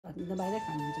बाहिर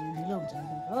खानुहुन्छ ढिलो हुन्छ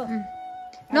हो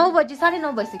 9 बजे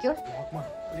 9:30 भइसक्यो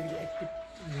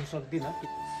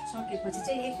सकेपछि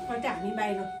चाहिँ एकपल्ट हामी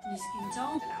बाहिर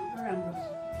निस्किन्छौँ राम्रो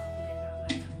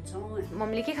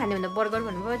मम्मीले के खाने भन्दा बर्गर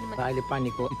भन्नुभयो अहिले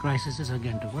पानीको क्राइसिस चाहिँ छ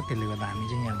गान्तोकमा त्यसले गर्दा हामी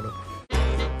चाहिँ यहाँबाट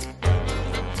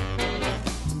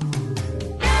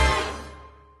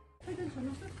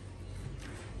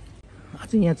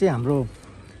आज यहाँ चाहिँ हाम्रो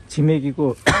छिमेकीको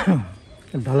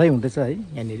ढलाइ हुँदैछ है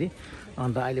यहाँनिर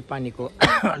अन्त अहिले पानीको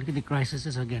अलिकति क्राइसिस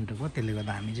चाहिँ छ गान्तोकमा त्यसले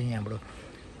गर्दा हामी चाहिँ यहाँबाट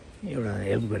एउटा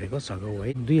हेल्प गरेको सकौँ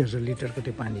है 2000 लिटरको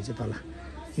त्यो पानी चाहिँ तल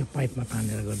यो पाइपमा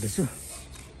तानेर गर्दैछु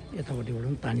यतापट्टिबाट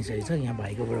पनि तानिसकेको छ यहाँ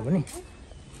भाइकोबाट पनि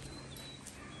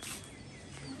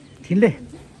थिन्ले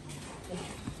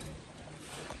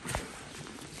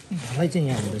ढलाइ चाहिँ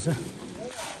यहाँ हुँदैछ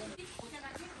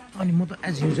अनि म त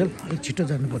एज युजल अलिक छिटो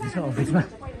जानुपर्दैछ अफिसमा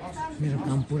मेरो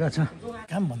काम पुरा छ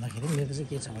काम भन्दाखेरि मेरो चाहिँ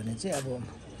के छ भने चाहिँ अब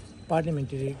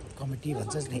पार्लियामेन्ट्री कमिटी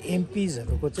भन्छ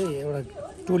एमपिजहरूको चाहिँ एउटा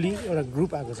टोली एउटा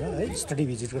ग्रुप आएको छ है स्टडी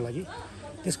भिजिटको लागि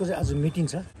त्यसको चाहिँ आज मिटिङ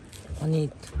छ अनि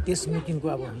त्यस मिटिङको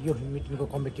अब यो मिटिङको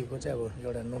कमिटीको चाहिँ अब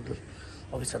एउटा नोडल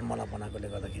अफिसर मलाई बनाएकोले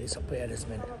गर्दाखेरि सबै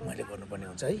एरेन्जमेन्ट मैले गर्नुपर्ने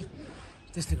हुन्छ है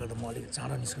त्यसले गर्दा म अलिक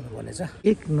चाँडो निस्कनु पर्नेछ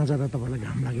एक नजर तपाईँलाई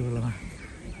घाम लाग्यो बेलामा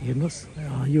हेर्नुहोस्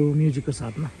यो म्युजिकको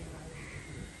साथमा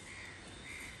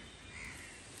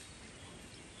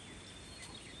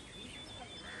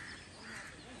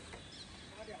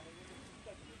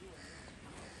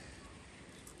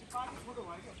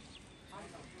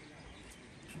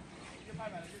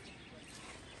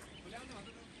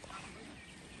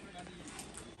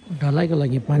ढलाइको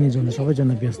लागि पानी जोड्नु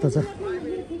सबैजना व्यस्त छ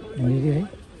यहाँनिर है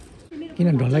किन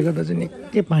ढलाइ गर्दा चाहिँ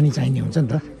निकै पानी चाहिने हुन्छ नि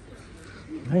त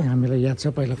है हामीलाई याद छ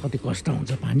पहिला कति कष्ट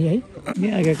हुन्छ पानी है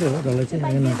यहाँ आगेको हो ढलाइ चाहिँ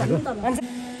यहाँ नआएको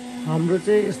हाम्रो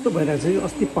चाहिँ यस्तो भइरहेको छ कि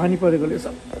अस्ति पानी परेकोले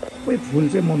सबै फुल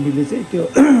चाहिँ मम्मीले चाहिँ त्यो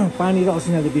पानी र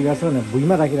असिनाले बिगार्छ भनेर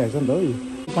भुइँमा राखिरहेको छ नि त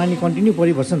हो पानी कन्टिन्यू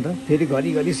परिबस्छ नि त फेरि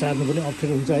घरिघरि सार्नु पनि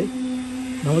अप्ठ्यारो हुन्छ है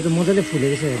नभए चाहिँ मजाले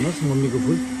फुलेको छ हेर्नुहोस् मम्मीको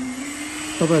फुल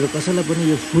तपाईँहरू कसैलाई पनि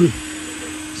यो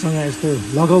फुलसँग यस्तो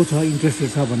लगाउ छ इन्ट्रेस्टेड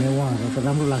छ भने उहाँहरूलाई त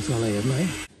राम्रो लाग्छ होला हेर्नु है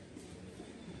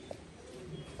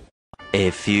A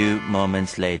few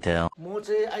moments later. म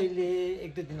चाहिँ अहिले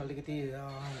 1-2 दिन अलिकति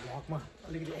भ्लगमा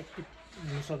अलिकति एक्टिभ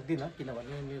हुन सक्दिनँ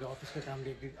किनभने मेरो अफिसको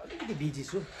कामले अलिकति बिजी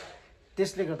छु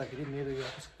त्यसले गर्दाखेरि मेरो यो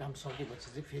अफिसको काम सकेपछि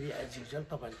चाहिँ फेरि एज युजल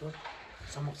तपाईँहरूको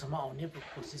समक्षमा आउने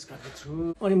कोसिस गर्दैछु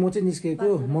अनि म चाहिँ निस्केको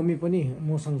मम्मी पनि म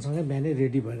सँगसँगै बिहानै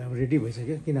रेडी भएर अब रेडी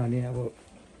भइसक्यो किनभने अब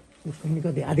उसको पनि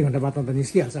कति आधी घन्टा बादमा त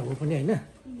निस्किहाल्छ अब पनि होइन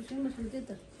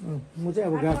म चाहिँ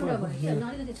अब गएको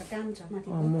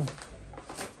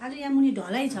आज यहाँ मुनि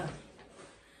ढलाइ छ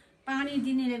पानी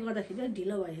दिनेले गर्दाखेरि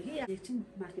ढिलो भयो कि एकछिन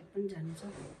मार्केट पनि जानु छ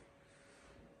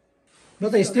ल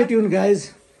त stay tune guys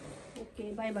okay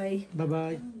by by by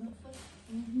by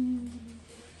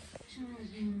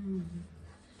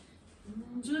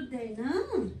जुत्दैन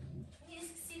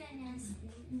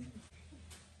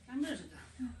राम्रो छ त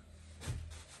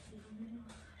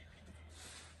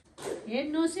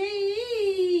हेर्नुहोस् है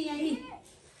यहीँ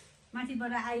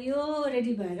माथिबाट आयो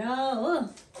रेडी भएर हो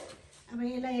अब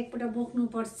यसलाई एकपल्ट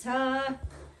बोक्नुपर्छ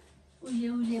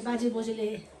उसले बाजे बोजूले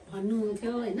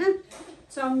भन्नुहुन्थ्यो होइन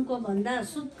चङ्को भन्दा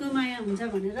सुतको माया हुन्छ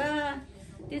भनेर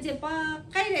त्यो चाहिँ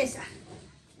पक्कै रहेछ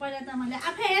पहिला त मैले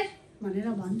आफै भनेर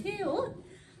भन्थेँ हो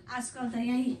आजकल त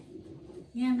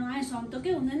यहाँ नआए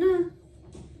सन्तोकै हुँदैन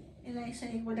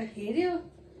यसलाई एकपल्ट हेऱ्यो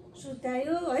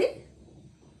सुतायो है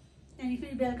त्यहाँदेखि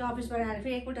फेरि बेलुका अफिसबाट आएर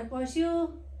फेरि एकपल्ट पस्यो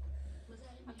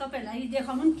तपाईँहरूलाई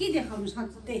देखाउनु पनि के देखाउनु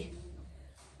सधैँ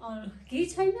अरू केही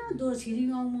छैन दोहोर छिरिङ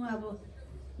म अब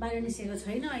बाहिर निस्केको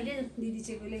छैन अहिले दिदी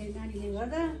चेकोले नानीले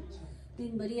गर्दा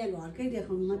दिनभरि यहाँ घरकै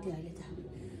देखाउनु मात्रै अहिले त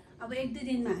अब 1-2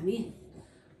 दिनमा हामी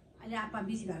अहिले आपा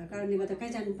बिजी भएको कारणले गर्दा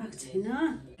कहीँ जानु पाएको छैन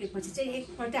त्यसपछि चाहिँ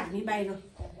एकपल्ट हामी बाहिर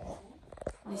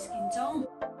निस्किन्छौँ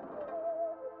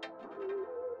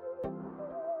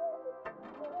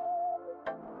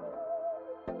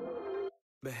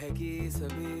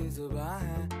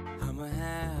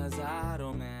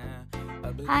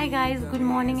Hi guys, good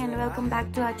morning and welcome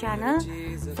back to our channel.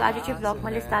 So आज चाहिँ vlog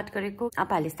मैले स्टार्ट गरेको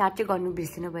आपाले स्टार्ट चाहिँ गर्नु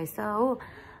बिर्सिनु भएछ हो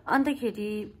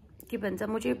अन्तखेरि के भन्छ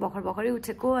म चाहिँ भर्खरै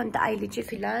उठेको अन्त अहिले चाहिँ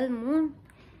फिलहाल म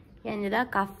यहाँनिर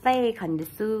काफे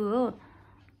खान्दैछु हो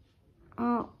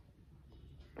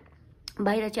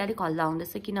बाहिर चाहिँ अलिक हल्ला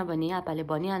हुँदैछ किनभने आपाले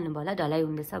भनिहाल्नु भयो होला ढलाइ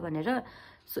हुँदैछ भनेर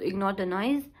सो इग्नोर द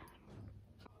नोइज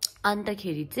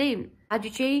अन्तखेरि चाहिँ आज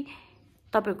चाहिँ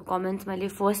तपाईहरुको कमेन्ट्स मैले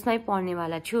फर्स्टमै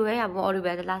पढ्नेवाला छु है अब अरु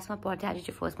बेला लास्टमा पढ्थे आज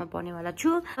चाहिँ फर्स्टमा पढ्नेवाला छु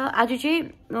आज चाहिँ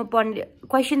म पढ्ने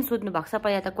क्वेशन सोध्नु भएको छ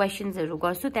पहिला त क्वेशन्सहरु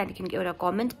गर्छु त्यहाँदेखि एउटा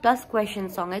कमेन्ट प्लस क्वेशन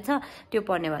सँगै छ त्यो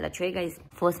पढ्नेवाला छु है गाइस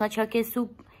फर्स्टमा छ के सुप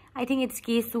आई थिङ्क इट्स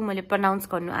केसु मैले प्रनाउन्स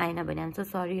गर्नु आएन भने आम सो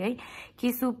सरी है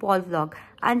केसु पल भ्लग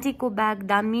आन्टीको ब्याग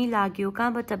दामी लाग्यो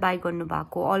कहाँबाट बाई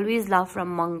गर्नुभएको अलवेज लभ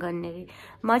फ्रम मङ्गन अरे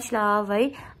मच लभ है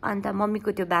अन्त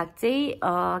मम्मीको त्यो ब्याग चाहिँ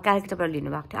क्यालकाटाबाट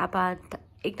लिनुभएको थियो आपा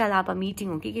एकताल आपा मिटिङ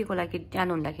हो कि को लागि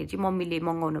जानु हुँदाखेरि चाहिँ मम्मीले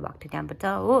मगाउनु भएको थियो त्यहाँबाट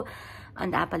हो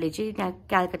अन्त आपाले चाहिँ त्यहाँ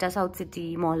क्यालकाटा साउथ सिटी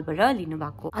मलबाट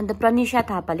लिनुभएको अन्त प्रनिशा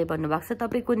थापाले भन्नुभएको छ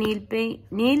तपाईँको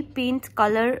nail pant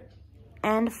colour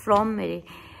and from अरे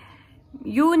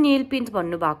यो नेल पेन्ट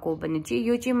भन्नुभएको भने चाहिँ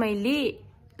यो चाहिँ मैले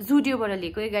जुडियोबाट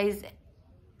लिएको है गाइज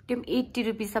त्यो 80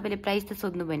 रुपिस तपाईँले प्राइस त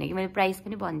सोध्नु भएन कि मैले प्राइस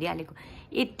पनि भनिदिइहालेको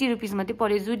 80 रुपिस मात्रै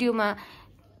पऱ्यो जुडियोमा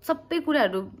सबै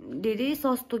कुराहरू धेरै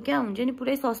सस्तो क्या हुन्छ नि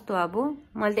पुरै सस्तो अब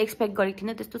मैले त एक्सपेक्ट गरेको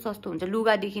थिइनँ त्यस्तो सस्तो हुन्छ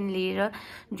लुगादेखि लिएर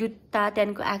जुत्ता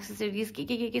त्यहाँदेखिको एक्सेसरिज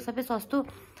के सबै सस्तो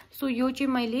सो यो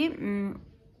चाहिँ मैले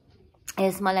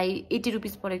यस मलाई 80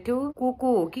 रुपिस परेको थियो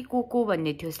कोको हो कि कोको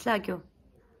भन्ने थियो जस्तो लाग्यो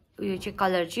उयो चाहिँ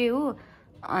कलर चाहिँ हो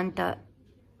अन्त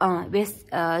वेस्ट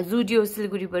जुडियो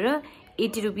सिलगढीबाट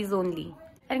 80 रुपिस ओन्ली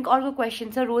त्यहाँदेखिको अर्को क्वेसन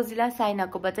छ रोजिला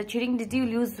साइनाकोबाट Tshering did you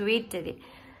loose weight अरे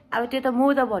अब त्यो त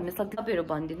म त भन्नु सक्दिनँ तपाईँहरू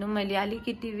भनिदिनु मैले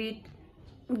अलिकति वेट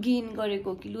गेन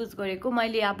गरेको कि लुज गरेको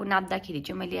मैले अब नाप्दाखेरि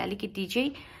चाहिँ मैले अलिकति चाहिँ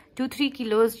 2-3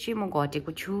 किलोज चाहिँ म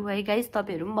घटेको छु है गाइस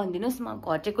तपाईँहरू पनि भनिदिनुहोस् म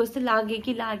घटेको जस्तो लाग्यो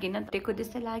कि लागेन घटेको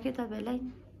त्यस्तै लाग्यो तपाईँलाई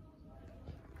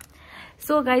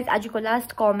सो गाइस आजको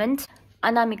लास्ट कमेन्ट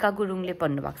अनामिका गुरुङले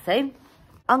भन्नुभएको छ है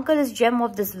uncle is GeM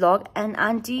of this vlog and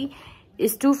aunty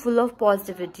is to full of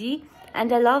positivity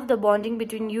and I love the bonding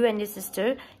between you and your sister.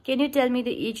 Can you tell me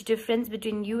the age difference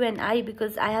between you and I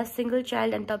because I have single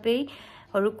child and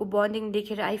tapaiharuko bonding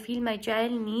dekhera I feel my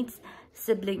child needs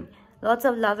sibling.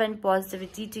 Lots of love and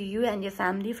positivity to you and your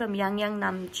family from Yangyang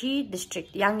Namchi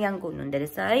district. Yangyang ko hunde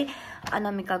रहेछ है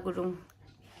अनामिका गुरुङ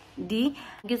दी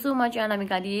thank you so much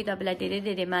Anamika दी तपाईलाई धेरै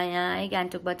धेरै माया है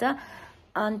गान्तोकबाट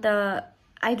अन्त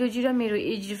आइडोजी र मेरो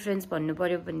एज डिफरेन्स भन्नु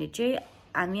पर्यो भने चाहिँ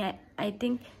हामी आई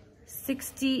थिङ्क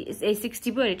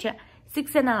 60 पो रहेछ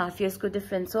 6.5 years को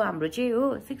डिफरेन्स हो हाम्रो चाहिँ हो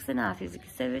 6.5 years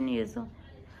 7 years हो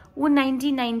ऊ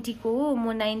 1990 को हो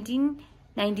म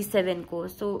 1997 को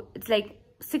सो इट्स लाइक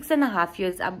 6.5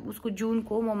 years अब उसको जुन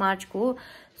को म मार्च को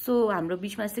सो हाम्रो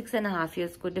बिचमा 6.5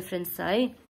 years को डिफरेन्स छ है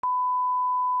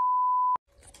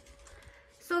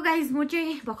सो गाइज म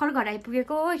चाहिँ भर्खर घर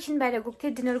आइपुगेको एकछिन बाहिर गएको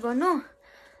थिएँ डिनर गर्नु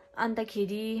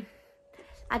अन्तखेरि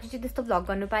आज चाहिँ त्यस्तो भ्लग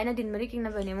गर्नु पाएन दिनभरि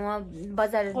किनभने म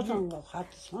बजार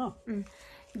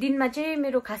दिनमा चाहिँ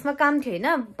मेरो खासमा काम थियो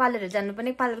होइन पार्लर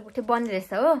जानुपर्ने पार्लर गएको थियो बन्द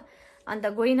रहेछ हो अन्त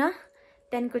गइनँ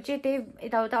त्यहाँदेखिको चाहिँ त्यही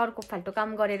यताउता अर्को फाल्टो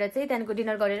काम गरेर चाहिँ त्यहाँदेखिको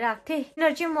डिनर गरेर आएको थिएँ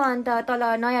डिनर चाहिँ म अन्त तल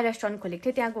नयाँ रेस्टुरेन्ट खोलेको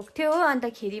थियो त्यहाँ गएको थियो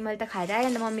अन्तखेरि मैले त खाएर आएँ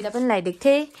अन्त मम्मीलाई पनि ल्याइदिएको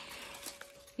थिएँ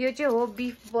यो चाहिँ हो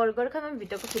बिफ बर्गर खामा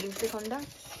भित्रको फिलिङ्स देखाउँदा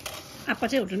आपा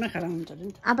चाहिँ होटलमा खाएर आउनुहुन्छ अरे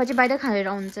आपा चाहिँ बाहिर खाएर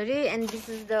आउनुहुन्छ अरे and this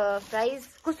is the price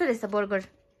कस्तो रहेछ बर्गर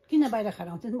किन बाहिर खाएर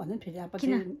आउँछ नि भन्नु फेरि आपा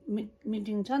चाहिँ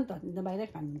मिटिङ छ नि त बाहिरै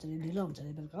खानुहुन्छ अरे ढिलो हुन्छ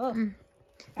अरे बेलुका हो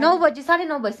 9 बजी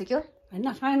 9:30 भइसक्यो होइन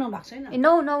 9:30 भएको छैन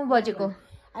 9 बजेको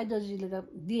आइदोजीले त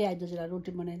दिए आइदोजीलाई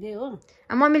रोटी बनाइदिए हो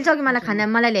मम्मीले चाहिँ मलाई खाना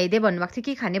मलाई ल्याइदिए भन्नुभएको थियो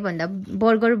के खाने भन्दा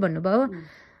बर्गर भन्नुभयो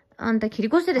अन्तखेरि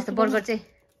कस्तो रहेछ बर्गर चाहिँ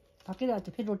थकिरहेको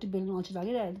थियो फेरि रोटी बेल्नु अल्छी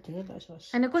लागिरहेको थियो धेरै भएछ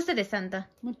होइन कस्तो रहेछ अन्त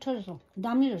मिठो रहेछ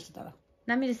दामी रहेछ तर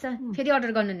दामी रहेछ फेरि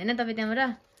अर्डर गर्नु हुँदैन तपाईँ त्यहाँबाट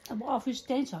अब अफिस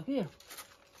त्यहीँ छ कि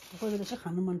कोही बेला चाहिँ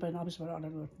खानु मन परेन अफिसबाट अर्डर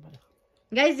गर्नु पर्यो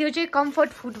गाइज यो चाहिँ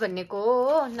कम्फर्ट फुड भन्नेको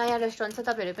हो नयाँ रेस्टुरेन्ट छ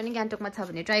तपाईँहरू पनि गान्तोकमा छ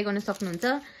भने ट्राई गर्न सक्नुहुन्छ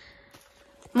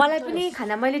मलाई पनि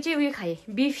खाना मैले चाहिँ उयो खाएँ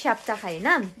बिफ स्याप्टा खाएँ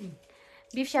होइन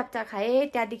बिफ स्याप्टा खाएँ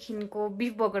त्यहाँदेखिको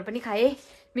बिफ बर्गर पनि खाएँ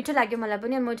मिठो लाग्यो मलाई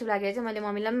पनि मिठो लागेर चाहिँ मैले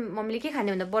मम्मीले के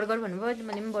खाने भन्दा बर्गर भन्नुभयो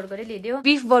मैले पनि बर्गरै ल्याइदियो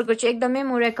बिफ बर्गर चाहिँ एकदमै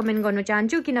म रेकमेन्ड गर्न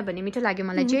चाहन्छु किनभने मिठो लाग्यो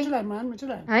मलाई चाहिँ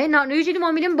है युजली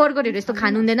मम्मीले पनि बर्गरहरू यस्तो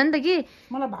खानु हुँदैन नि त कि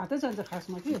मलाई भातै चाहिन्छ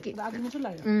खासमा कि मिठो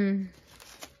लाग्यो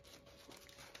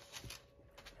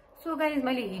सो गाइज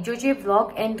मैले हिजो चाहिँ भ्लग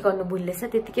एन्ड गर्नु भुलेछ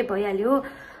त्यतिकै भइहाल्यो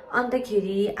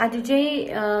अन्तखेरि आज चाहिँ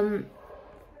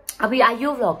अब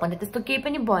यो भ्लग भन्दा त्यस्तो केही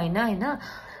पनि भएन होइन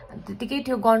त्यतिकै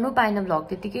थियो गर्नु पाएन भ्लग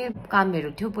त्यतिकै कामहरू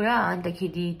थियो पुरा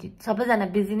अन्तखेरि सबैजना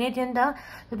बिजी नै थियो नि त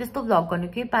त्यस्तो भ्लग गर्नु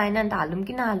केही पाएन अन्त हालौँ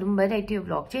कि नहालौँ भइरहेको थियो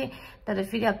भ्लग चाहिँ तर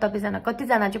फेरि अब तपाईँजना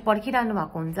कतिजना चाहिँ पर्खिरहनु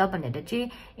भएको हुन्छ भनेर चाहिँ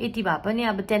यति भए पनि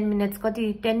अब 10 मिनट्स कति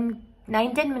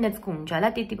 9-10 मिनट्सको हुन्छ होला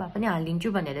त्यति भए पनि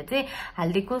हालिदिन्छु भनेर चाहिँ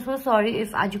हालिदिएको सो सरी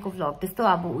इफ आजको भ्लग त्यस्तो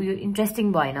अब उयो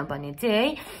इन्ट्रेस्टिङ भएन भने चाहिँ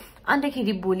है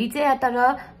अन्तखेरि भोलि चाहिँ तर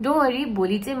डोरी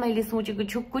भोलि चाहिँ मैले सोचेको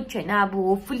छु कुछ छैन अब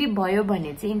होपफुली भयो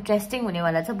भने चाहिँ इन्ट्रेस्टिङ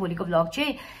हुनेवाला छ भोलिको भ्लग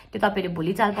चाहिँ त्यो तपाईँले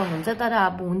भोलि चाल पाउनुहुन्छ तर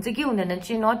अब हुन्छ कि हुँदैन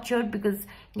चाहिँ नट स्योर बिकज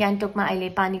गान्तोकमा अहिले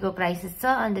पानीको क्राइसिस छ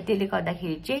अन्त त्यसले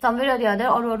गर्दाखेरि चाहिँ समवेयर अर द अदर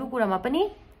अरू कुरामा पनि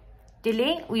त्यसले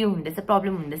उयो हुँदैछ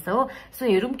प्रब्लम हुँदैछ हो सो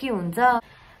हेरौँ के हुन्छ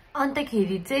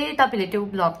अन्तखेरि चाहिँ तपाईँले त्यो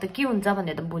भ्लग त के हुन्छ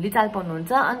भनेर त भोलि चाल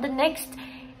पाउनुहुन्छ। अन्त नेक्स्ट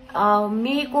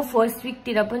मेको फर्स्ट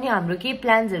विकतिर पनि हाम्रो केही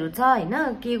प्लान्सहरू छ होइन,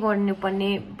 के गर्नुपर्ने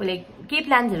लाइक केही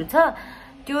प्लान्सहरू छ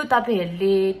त्यो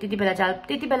तपाईँहरूले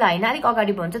त्यति बेला होइन अलिक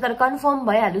अगाडि भन्छ, तर कन्फर्म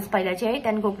भइहालोस् पहिला चाहिँ है,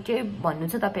 त्यहाँदेखिको चाहिँ भन्नु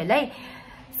छ तपाईँहरूलाई।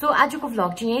 सो आजको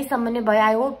भ्लग चाहिँ यहीँसम्म नै भयो।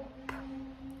 आई होप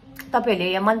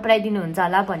तपाईँहरूले मन पराइदिनुहुन्छ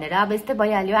होला भनेर। अब यस्तै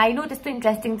भइहाल्यो, आई नो त्यस्तो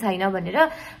इन्ट्रेस्टिङ छैन भनेर,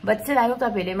 बट स्टिल आई होप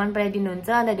तपाईँहरूले मन पराइदिनुहुन्छ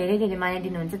अन्त धेरै धेरै माया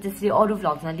दिनुहुन्छ, त्यसरी अरू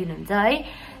भ्लग्समा दिनुहुन्छ है।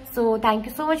 So thank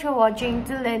you so much for watching,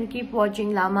 till then keep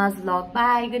watching लामाज vlog.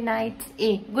 By, good night.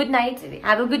 Good night,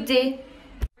 have a good day.